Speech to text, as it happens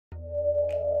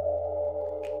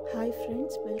Hi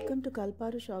friends, welcome to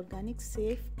Kalparush Organic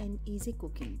Safe and Easy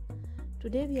Cooking.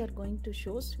 Today we are going to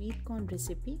show sweet corn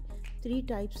recipe, 3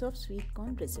 types of sweet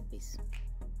corn recipes.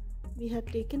 We have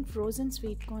taken frozen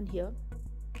sweet corn here.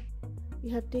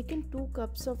 We have taken 2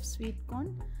 cups of sweet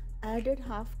corn, added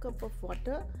half cup of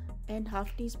water and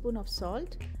half teaspoon of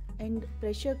salt and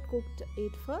pressure cooked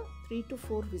it for 3 to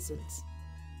 4 whistles.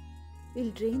 We'll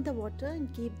drain the water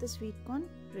and keep the sweet corn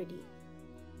ready.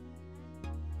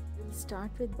 We'll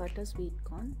start with butter sweet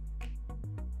corn.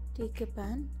 Take a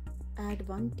pan, add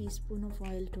 1 teaspoon of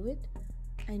oil to it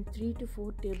and 3 to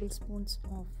 4 tablespoons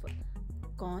of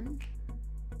corn.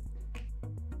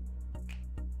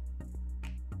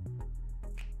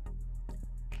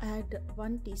 Add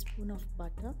 1 teaspoon of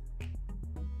butter.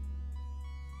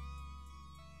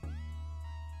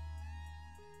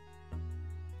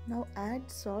 Now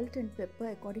add salt and pepper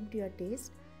according to your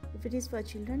taste. If it is for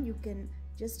children, you can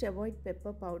just avoid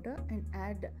pepper powder and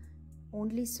add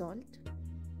only salt.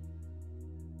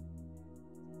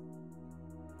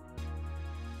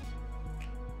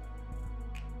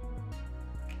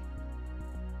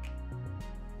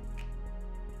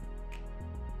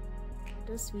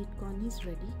 Butter sweet corn is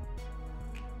ready.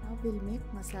 Now we'll make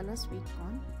masala sweet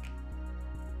corn.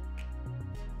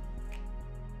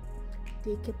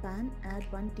 Take a pan,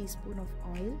 add 1 teaspoon of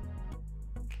oil,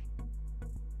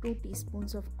 2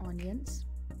 teaspoons of onions,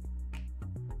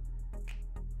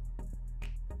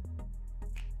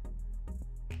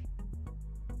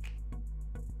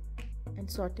 and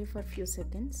saute for a few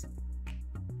seconds.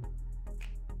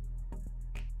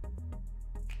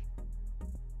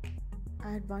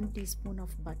 Add 1 teaspoon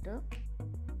of butter.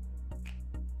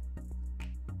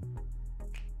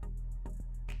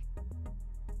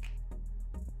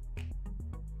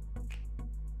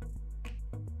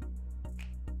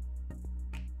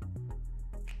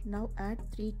 Now add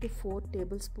 3 to 4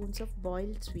 tablespoons of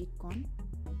boiled sweet corn.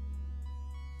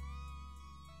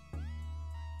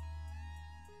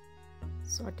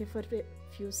 Saute for a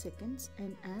few seconds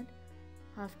and add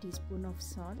half teaspoon of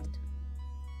salt.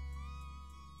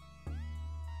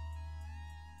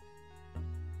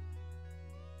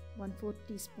 One-fourth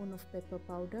teaspoon of pepper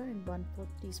powder and 1/4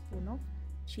 teaspoon of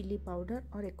chili powder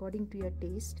or according to your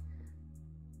taste.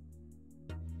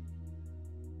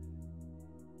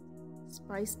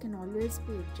 Spice can always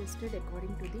be adjusted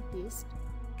according to the taste.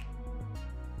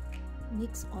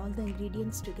 Mix all the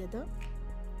ingredients together.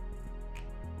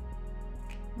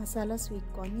 Masala sweet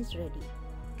corn is ready.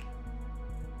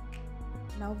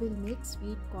 Now we'll make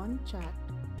sweet corn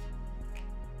chaat.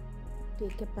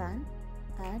 Take a pan,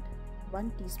 add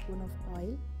 1 teaspoon of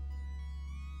oil,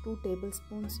 2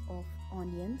 tablespoons of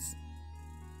onions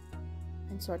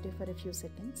and saute for a few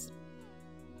seconds.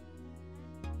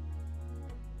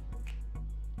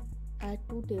 Add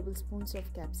 2 tablespoons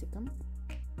of capsicum,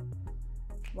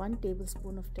 1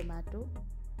 tablespoon of tomato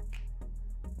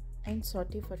and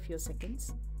saute for a few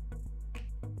seconds.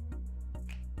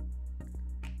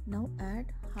 Now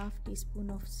add half teaspoon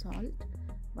of salt,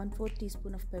 1/4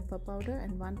 teaspoon of pepper powder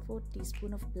and 1/4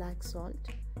 teaspoon of black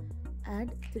salt.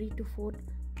 Add 3 to 4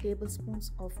 tablespoons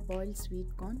of boiled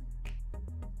sweet corn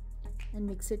and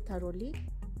mix it thoroughly.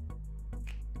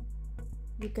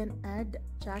 You can add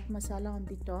chaat masala on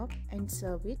the top and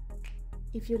serve it.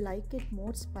 If you like it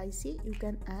more spicy, you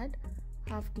can add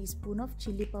half teaspoon of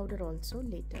chili powder also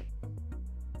later.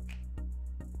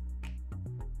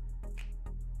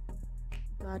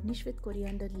 Garnish with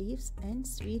coriander leaves and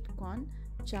sweet corn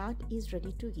chaat is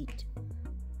ready to eat.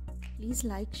 Please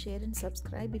like, share and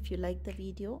subscribe if you like the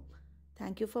video.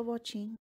 Thank you for watching.